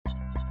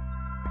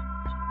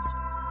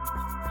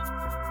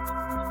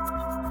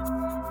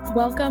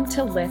Welcome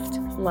to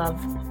Lift,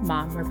 Love,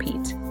 Mom,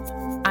 Repeat.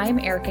 I'm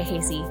Erica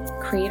Hazy,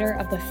 creator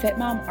of the Fit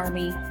Mom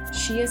Army,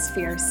 She is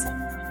Fierce,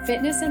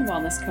 fitness and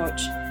wellness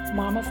coach,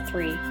 mom of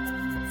 3,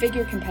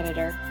 figure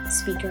competitor,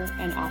 speaker,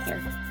 and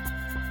author.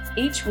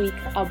 Each week,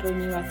 I'll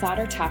bring you a thought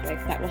or topic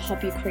that will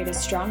help you create a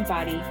strong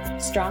body,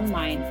 strong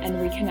mind, and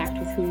reconnect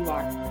with who you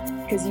are.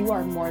 Because you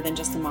are more than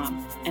just a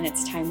mom, and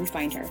it's time we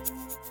find her.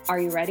 Are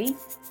you ready?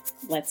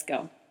 Let's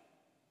go.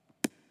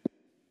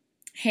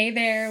 Hey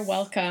there,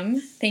 welcome.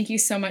 Thank you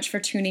so much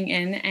for tuning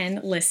in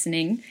and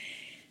listening.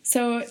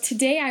 So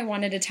today I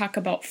wanted to talk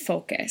about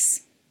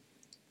focus.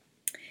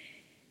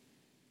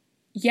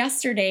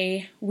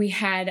 Yesterday we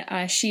had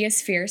a She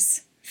is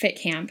Fierce Fit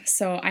Camp.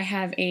 So I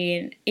have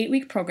an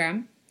 8-week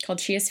program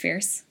called She is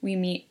Fierce. We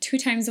meet 2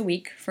 times a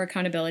week for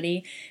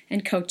accountability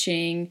and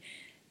coaching,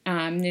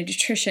 the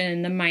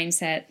nutrition, the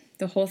mindset,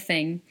 the whole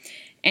thing.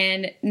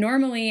 And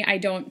normally I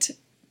don't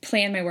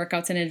plan my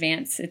workouts in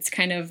advance. It's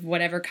kind of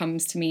whatever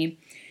comes to me.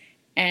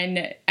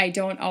 And I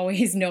don't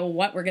always know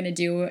what we're going to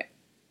do,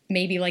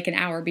 maybe like an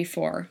hour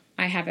before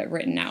I have it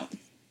written out.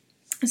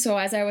 So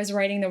as I was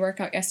writing the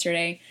workout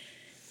yesterday,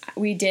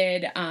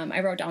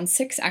 I wrote down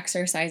 6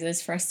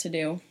 exercises for us to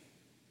do.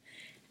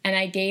 And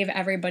I gave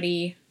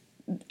everybody,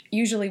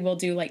 usually we'll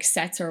do like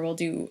sets or we'll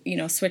do,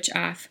 switch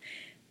off.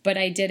 But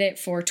I did it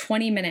for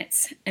 20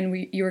 minutes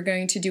and you were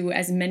going to do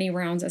as many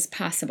rounds as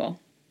possible.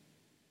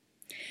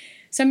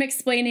 So I'm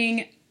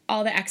explaining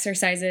all the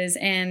exercises,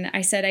 and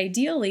I said,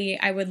 ideally,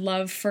 I would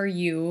love for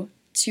you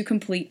to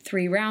complete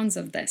 3 rounds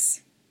of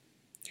this.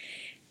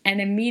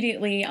 And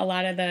immediately, a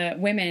lot of the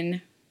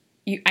women,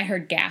 I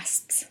heard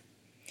gasps,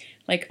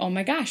 like, oh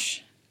my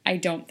gosh, I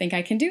don't think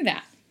I can do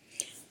that.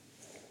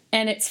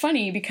 And it's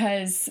funny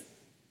because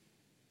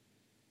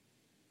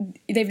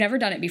they've never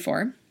done it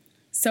before.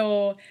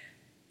 So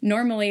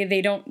normally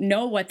they don't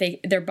know what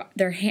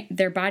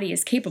their body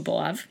is capable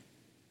of.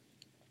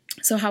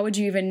 So how would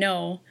you even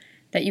know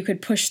that you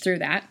could push through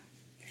that?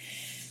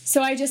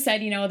 So I just said,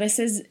 this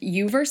is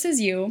you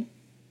versus you.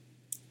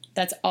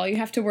 That's all you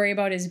have to worry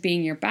about is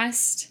being your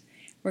best.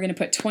 We're going to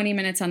put 20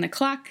 minutes on the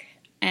clock,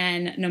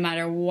 and no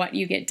matter what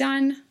you get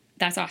done,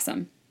 that's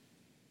awesome.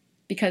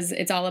 Because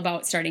it's all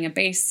about starting a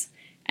base,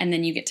 and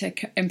then you get to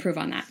improve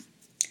on that.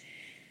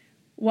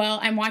 Well,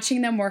 I'm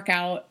watching them work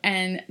out,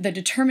 and the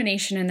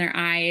determination in their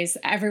eyes,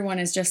 everyone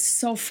is just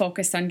so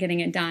focused on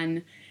getting it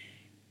done.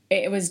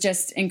 It was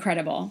just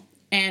incredible.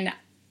 And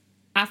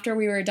after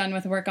we were done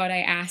with the workout,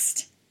 I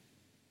asked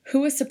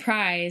who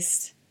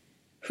surprised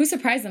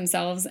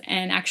themselves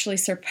and actually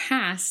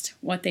surpassed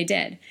what they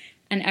did.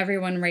 And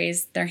everyone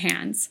raised their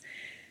hands.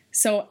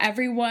 So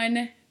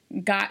everyone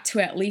got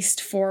to at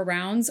least 4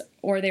 rounds,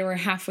 or they were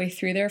halfway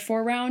through their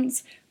 4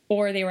 rounds,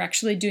 or they were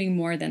actually doing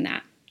more than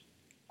that,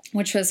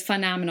 which was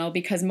phenomenal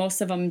because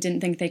most of them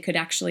didn't think they could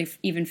actually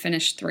even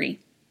finish 3.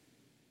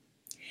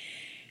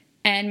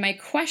 And my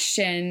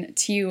question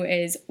to you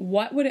is,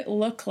 what would it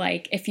look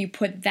like if you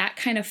put that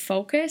kind of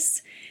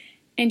focus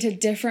into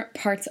different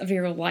parts of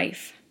your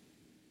life?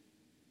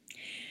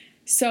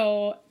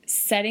 So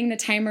setting the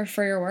timer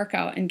for your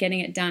workout and getting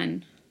it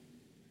done.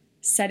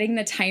 Setting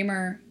the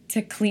timer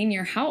to clean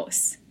your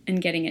house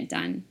and getting it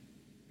done.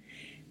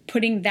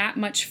 Putting that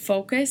much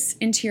focus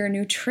into your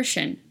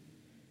nutrition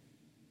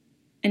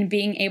and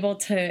being able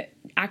to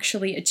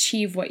actually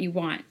achieve what you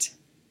want.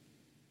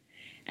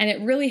 And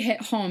it really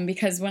hit home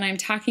because when I'm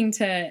talking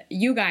to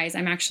you guys,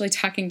 I'm actually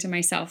talking to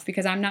myself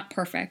because I'm not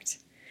perfect.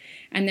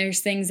 And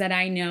there's things that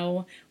I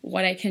know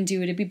what I can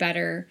do to be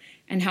better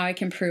and how I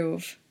can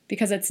improve,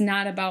 because it's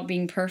not about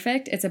being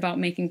perfect. It's about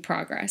making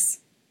progress.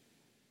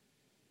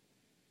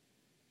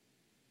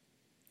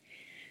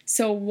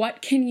 So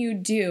what can you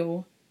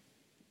do?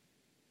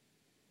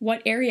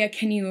 What area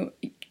can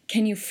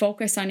you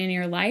focus on in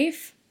your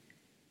life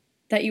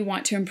that you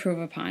want to improve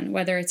upon,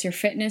 whether it's your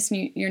fitness,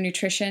 your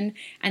nutrition,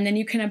 and then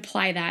you can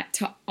apply that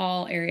to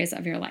all areas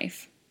of your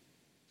life.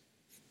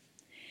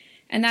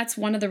 And that's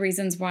one of the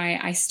reasons why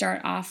I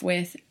start off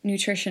with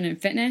nutrition and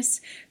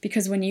fitness,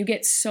 because when you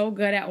get so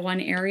good at one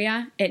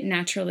area, it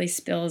naturally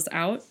spills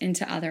out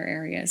into other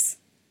areas.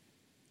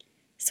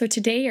 So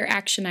today your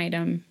action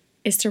item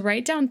is to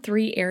write down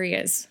 3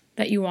 areas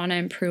that you want to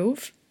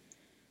improve,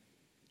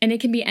 and it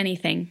can be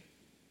anything.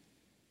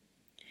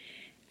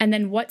 And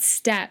then what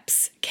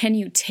steps can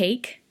you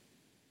take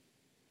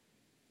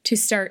to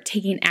start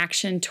taking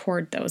action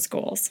toward those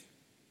goals?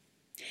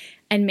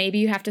 And maybe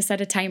you have to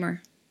set a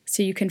timer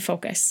so you can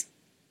focus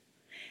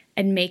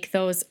and make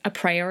those a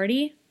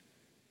priority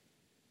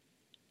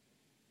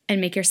and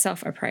make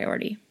yourself a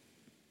priority.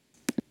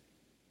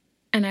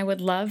 And I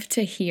would love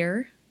to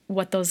hear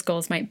what those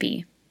goals might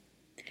be.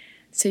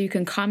 So you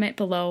can comment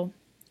below,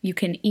 you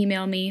can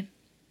email me,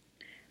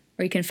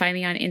 or you can find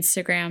me on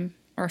Instagram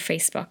or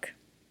Facebook.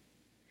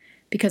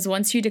 Because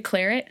once you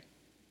declare it,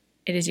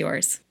 it is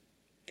yours.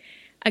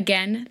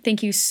 Again,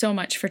 thank you so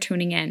much for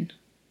tuning in.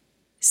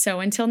 So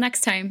until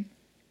next time,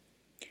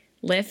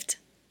 lift,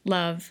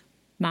 love,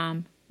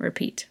 mom,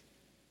 repeat.